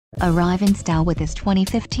Arrive in style with this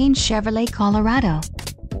 2015 Chevrolet Colorado.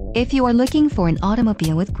 If you are looking for an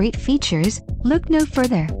automobile with great features, look no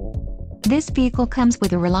further. This vehicle comes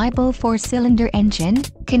with a reliable 4-cylinder engine,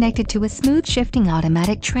 connected to a smooth shifting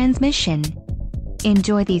automatic transmission.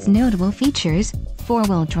 Enjoy these notable features: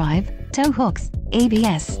 4-wheel drive, tow hooks,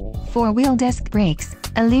 ABS, 4-wheel disc brakes,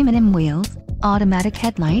 aluminum wheels, automatic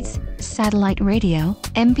headlights, satellite radio,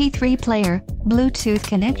 MP3 player, Bluetooth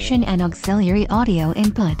connection and auxiliary audio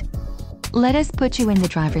input. Let us put you in the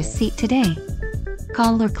driver's seat today.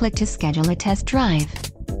 Call or click to schedule a test drive.